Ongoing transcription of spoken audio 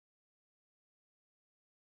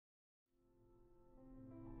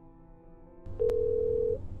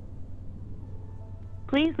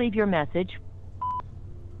Please leave your message.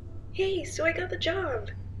 Hey, so I got the job.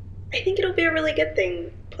 I think it'll be a really good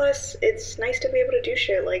thing. Plus, it's nice to be able to do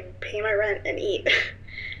shit like pay my rent and eat.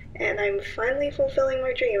 And I'm finally fulfilling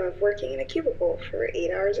my dream of working in a cubicle for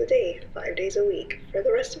 8 hours a day, 5 days a week, for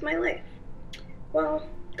the rest of my life. Well,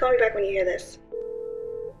 call me back when you hear this.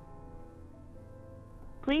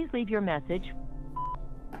 Please leave your message.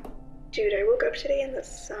 Dude, I woke up today and the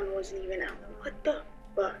sun wasn't even out. What the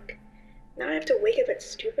fuck? Now I have to wake up at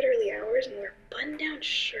stupid early hours and wear button-down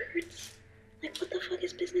shirts? Like, what the fuck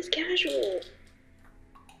is business casual?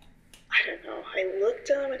 I don't know. I look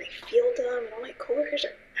dumb and I feel dumb and all my coworkers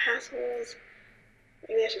are assholes.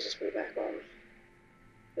 Maybe I should just move back home.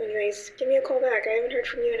 Anyways, give me a call back. I haven't heard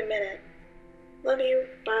from you in a minute. Love you.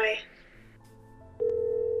 Bye.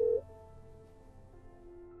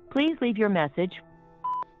 Please leave your message.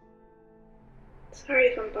 Sorry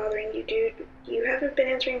if I'm bothering you, dude. You haven't been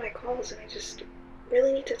answering my calls and I just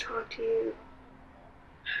really need to talk to you.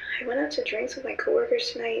 I went out to drinks with my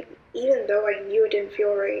coworkers tonight, even though I knew it didn't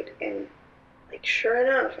feel right, and like sure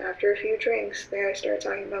enough, after a few drinks, the guy started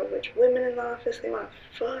talking about which women in the office they want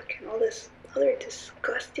to fuck and all this other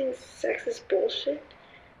disgusting sexist bullshit.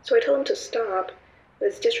 So I told him to stop, but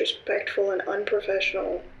it's disrespectful and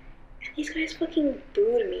unprofessional. And these guys fucking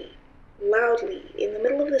booed me, loudly, in the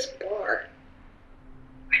middle of this bar.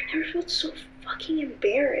 I've never felt so fucking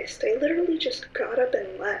embarrassed. I literally just got up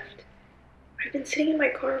and left. I've been sitting in my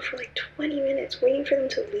car for like 20 minutes waiting for them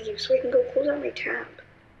to leave so I can go close out my tab.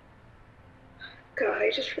 God,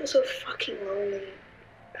 I just feel so fucking lonely.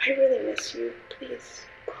 I really miss you. Please,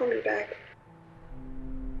 call me back.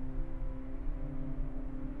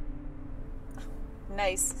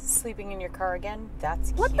 Nice. Sleeping in your car again?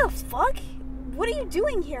 That's What cute. the fuck? What are you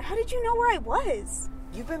doing here? How did you know where I was?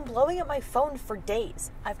 You've been blowing up my phone for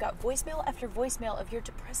days. I've got voicemail after voicemail of your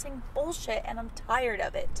depressing bullshit, and I'm tired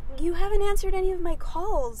of it. You haven't answered any of my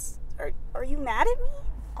calls. Are you mad at me?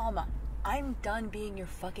 Alma, I'm done being your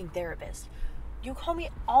fucking therapist. You call me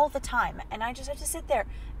all the time, and I just have to sit there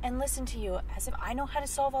and listen to you as if I know how to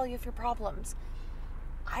solve all of your problems.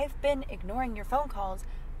 I've been ignoring your phone calls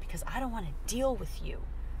because I don't want to deal with you.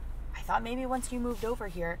 I thought maybe once you moved over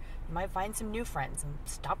here, you might find some new friends and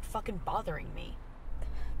stop fucking bothering me.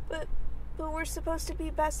 But we're supposed to be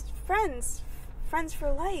best friends. Friends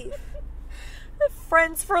for life.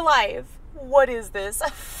 Friends for life? What is this? A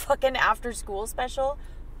fucking after school special?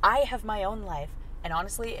 I have my own life, and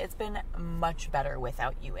honestly, it's been much better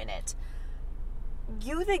without you in it.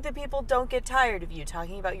 You think that people don't get tired of you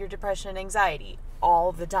talking about your depression and anxiety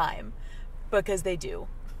all the time, because they do.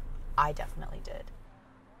 I definitely did.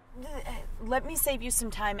 Let me save you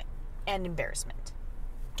some time and embarrassment.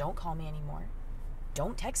 Don't call me anymore.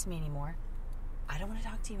 Don't text me anymore. I don't want to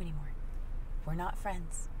talk to you anymore. We're not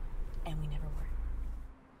friends, and we never were.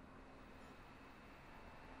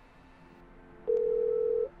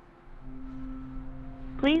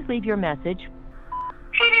 Please leave your message.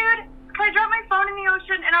 Hey dude, so I dropped my phone in the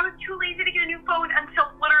ocean and I was too lazy to get a new phone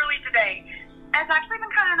until literally today. It's actually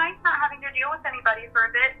been kind of nice not having to deal with anybody for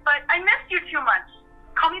a bit, but I missed you too much.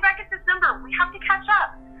 Call me back at this number. We have to catch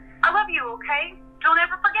up. I love you, okay? Don't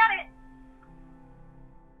ever forget it.